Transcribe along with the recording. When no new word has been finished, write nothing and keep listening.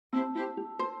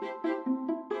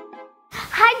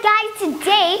Alright guys,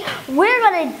 today we're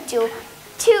gonna do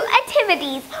two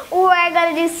activities. We're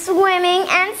gonna do swimming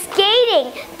and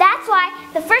skating. That's why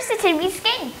the first activity is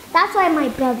skating. That's why my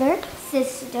brother,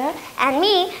 sister, and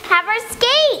me have our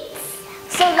skates.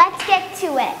 So let's get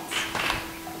to it.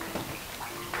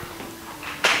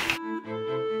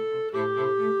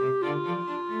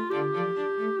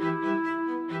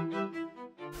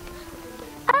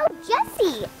 Oh,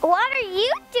 Jessie, what are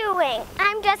you doing?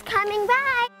 I'm just coming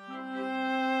back.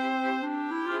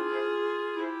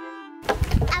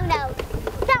 Oh no,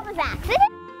 that was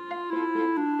accident.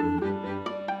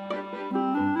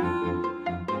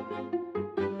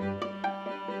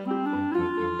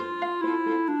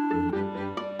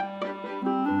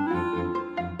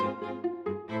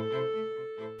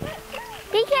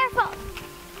 Be careful.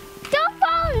 Don't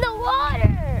fall in the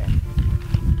water.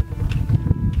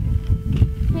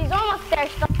 He's almost there.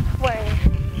 Stop worrying.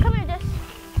 Come here, Jess.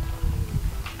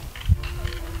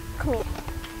 Come here.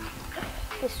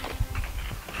 This way.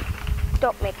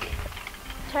 Don't make me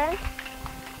turn.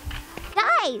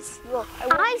 Guys, look,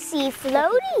 I see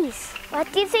floaties.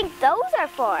 What do you think those are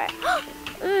for?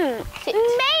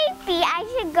 Maybe I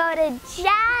should go to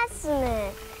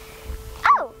Jasmine.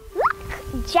 Oh, look,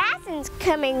 Jasmine's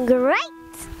coming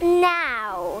right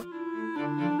now.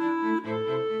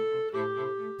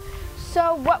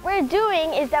 So what we're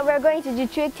doing is that we're going to do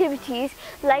two activities,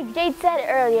 like Jade said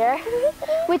earlier,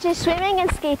 which is swimming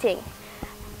and skating.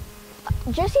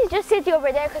 Jesse's just sitting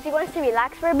over there because he wants to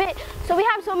relax for a bit. So we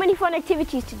have so many fun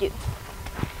activities to do.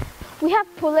 We have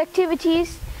pool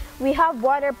activities, we have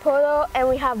water polo, and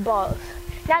we have balls.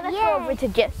 Now let's go over to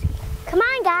Jesse. Come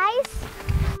on, guys.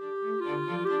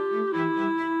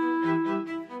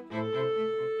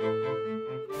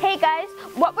 Hey guys,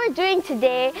 what we're doing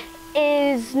today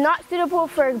is not suitable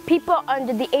for people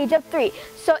under the age of 3.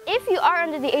 So if you are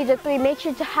under the age of 3, make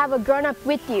sure to have a grown-up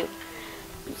with you.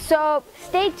 So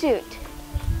stay tuned.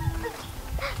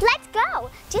 Let's go.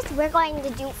 We're going to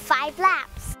do 5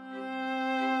 laps.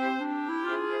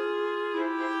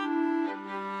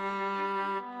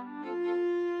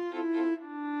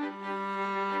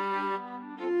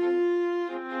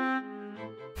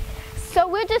 So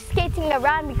we're just skating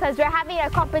around because we're having a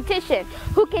competition.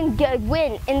 Who can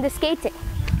win in the skating?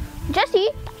 Jessie,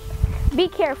 be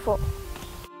careful.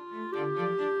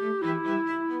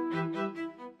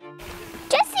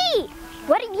 Jessie,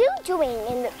 what are you doing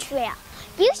in the trail?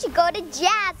 You should go to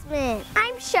Jasmine,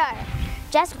 I'm sure.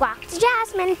 Just walk to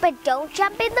Jasmine, but don't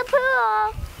jump in the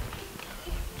pool.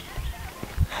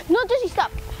 No, Jessie,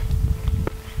 stop.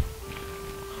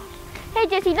 Hey,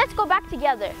 Jessie, let's go back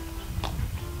together.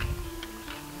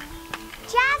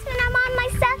 Jasmine, I'm on my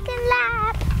second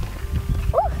lap.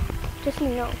 Ooh, Jessie,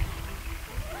 no.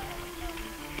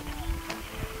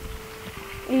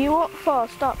 You won't fall,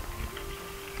 stop.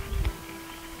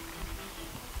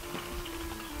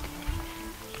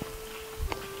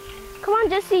 Come on,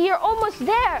 Jessie, you're almost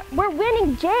there. We're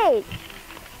winning, Jade.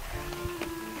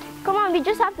 Come on, we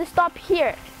just have to stop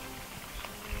here.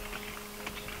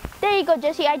 There you go,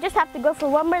 Jessie. I just have to go for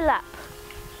one more lap.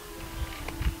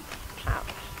 Ow.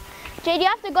 Jade, you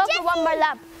have to go for one more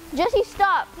lap. Jessie,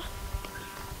 stop.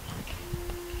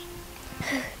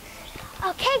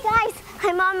 Okay, guys,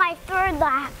 I'm on my 3rd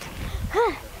lap.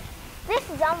 This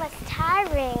is almost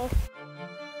tiring.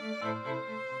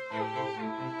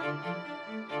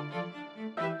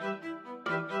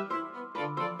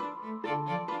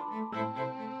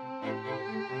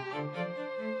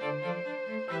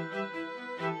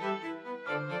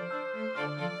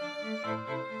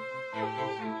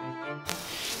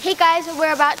 Hey guys,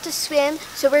 we're about to swim,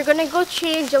 so we're gonna go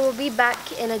change and we'll be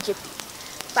back in a jiffy.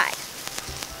 Bye.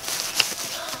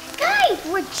 Guys,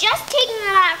 we're just taking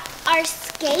off our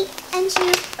skate and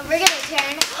shoes, and we're gonna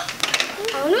turn.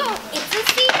 Oh no, it's a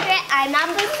secret. I'm not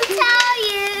supposed to tell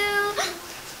you.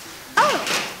 Oh,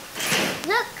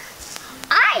 look,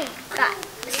 I got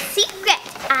a secret.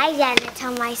 I didn't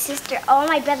tell my sister or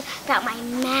my brother about my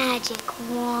magic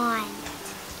wand.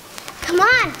 Come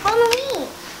on, follow me.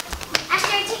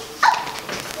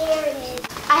 There it is.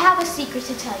 I have a secret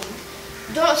to tell you.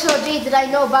 Don't tell Jade that I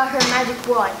know about her magic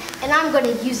wand, and I'm going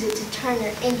to use it to turn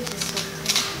her into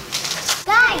something.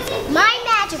 Guys, my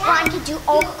magic wand can do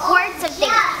all sorts of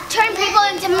things. Turn people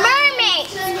into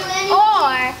mermaids,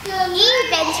 or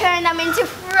even turn them into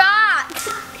frogs.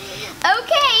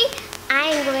 Okay,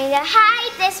 I'm going to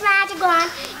hide this magic wand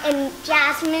in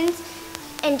Jasmine's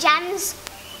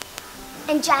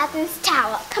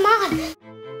towel. Come on.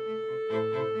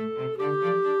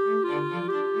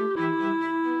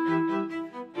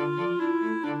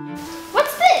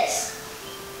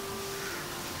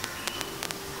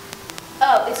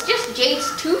 Oh, it's just Jade's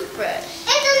toothbrush.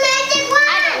 It's a magic wand.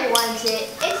 I don't want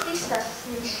it. It's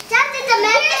disgusting. That is a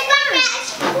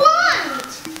magic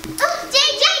wand. Oh,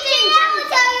 Jade, I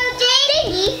will tell you,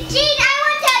 Jade. Jade, I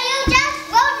will tell you, just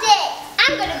hold it.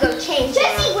 I'm gonna go change it.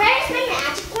 Jessie, where's my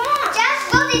magic wand? Just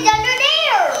hold it under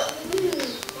there.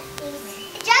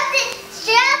 Just think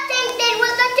it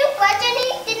was a toothbrush and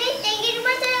he didn't think it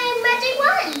was a magic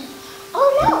wand. Oh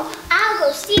no, I'll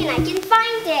go see and I can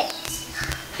find it.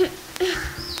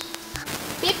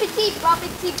 Bippity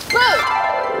boppity boo!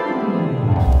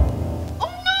 Oh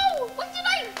no! What did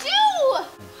I do?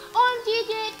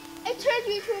 Jade, I turned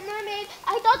you into a mermaid.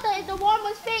 I thought that the wand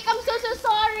was fake. I'm so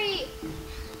sorry.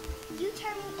 You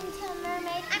turned me into a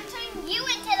mermaid. I'm turning you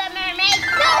into the mermaid.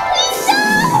 No, please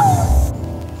don't!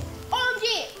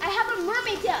 Jade, I have a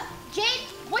mermaid here. Jade,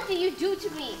 what did you do to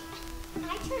me?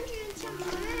 I turned you into a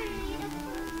mermaid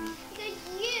because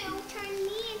you turned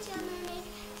me into a mermaid.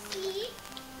 See?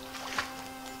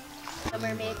 A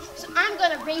mermaid. So I'm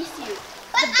gonna race you.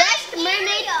 But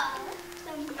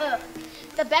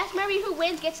The best mermaid who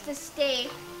wins gets to stay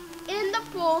in the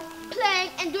pool,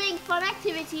 playing and doing fun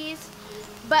activities.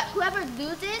 But whoever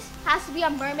loses has to be a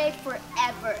mermaid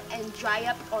forever and dry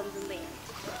up on the land.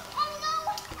 Oh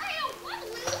no, I don't want to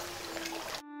lose.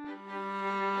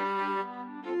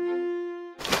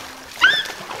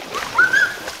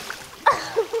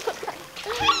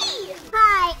 Hey!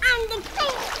 Hi, I'm the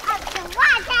queen of the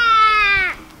water.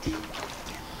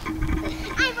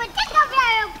 I will take over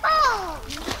your pool.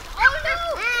 Oh no!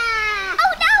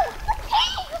 Oh no!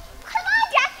 Hey! Come on,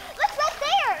 Jack. Let's go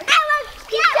there.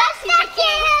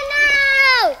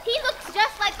 He looks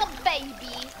just like a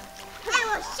baby. I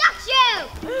will shock you.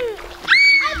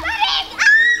 I'm running.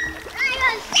 I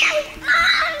will shoot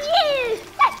on you.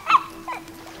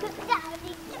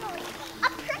 A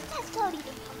princess Cody.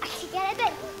 I should get a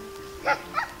bit.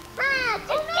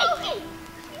 Oh no!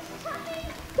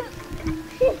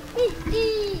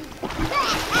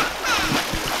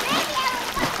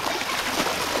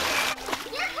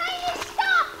 Your Highness,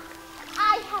 stop! I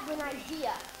have an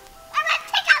idea. I will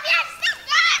take off your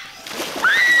sister!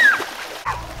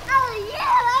 Oh, you! I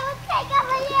will take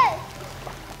over you!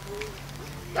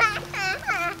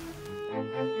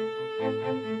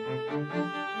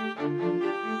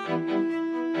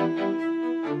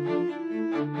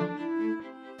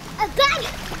 A gun!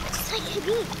 Just like a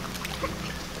bee.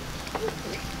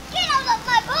 Get out of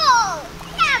my pool!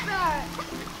 Never!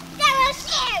 Never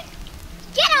shoot!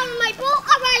 Get out of my pool or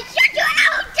I'll shoot you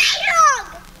all day long!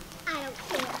 I don't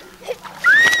care.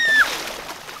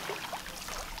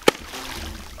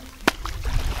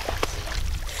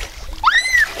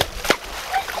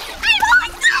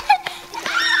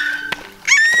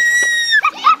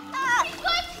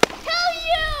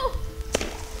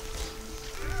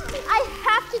 I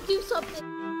have to do something.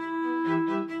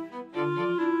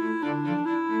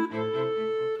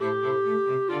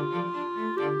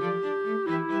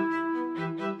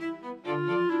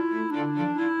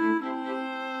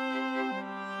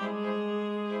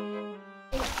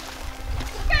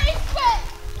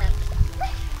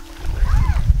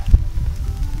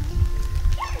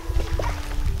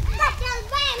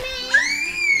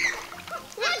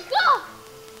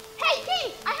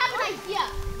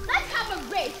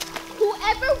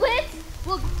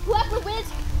 Whoever wins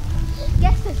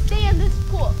gets to stay in this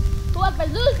pool. Whoever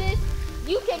loses,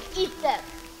 you can eat them.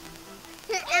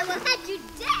 I will hunt you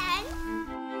dead.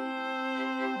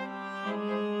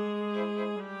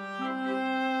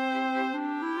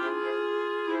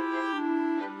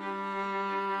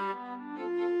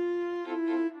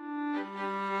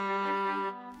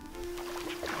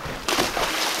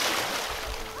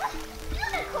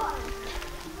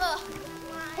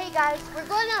 Hey guys,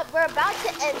 we're about to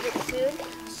end it soon.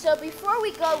 So before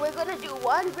we go, we're gonna do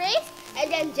one race,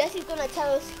 and then Jesse's gonna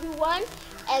tell us who won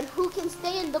and who can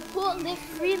stay in the pool, live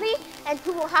freely, and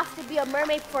who will have to be a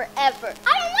mermaid forever.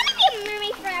 I don't want to be a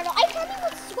mermaid forever. I probably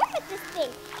would swim with this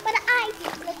thing, but I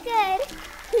just look good.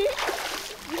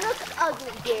 You look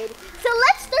ugly, dude. So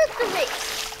let's start the race.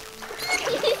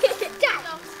 Go.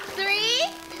 3,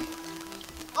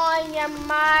 on your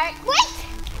mark. Wait,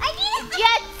 I need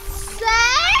Get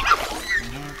set,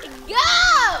 go!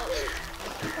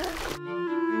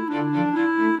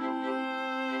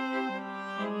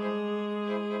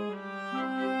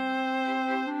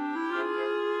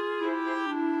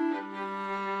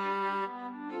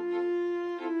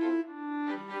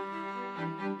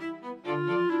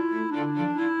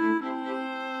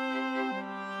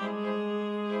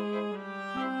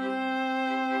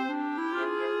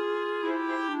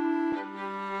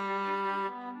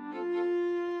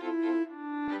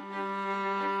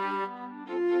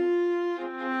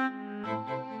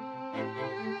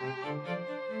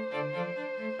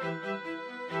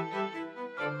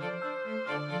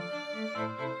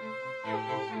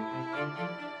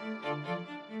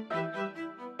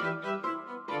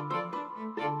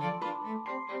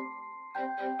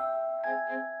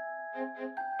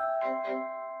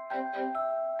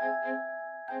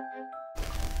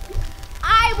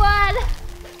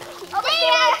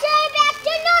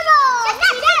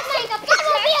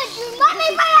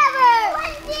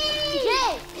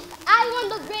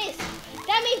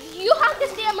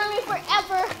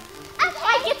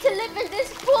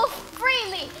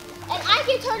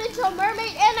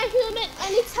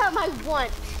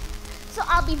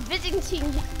 I'll be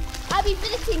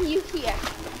visiting you here.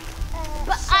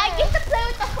 But I get to play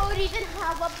with the hoodies and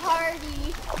have a party.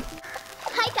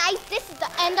 Hi guys, this is the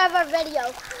end of our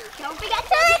video. Don't forget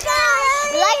to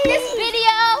Like this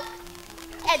video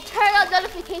and turn on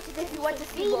notifications if you want to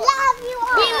see more. We love you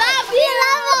all. We love you.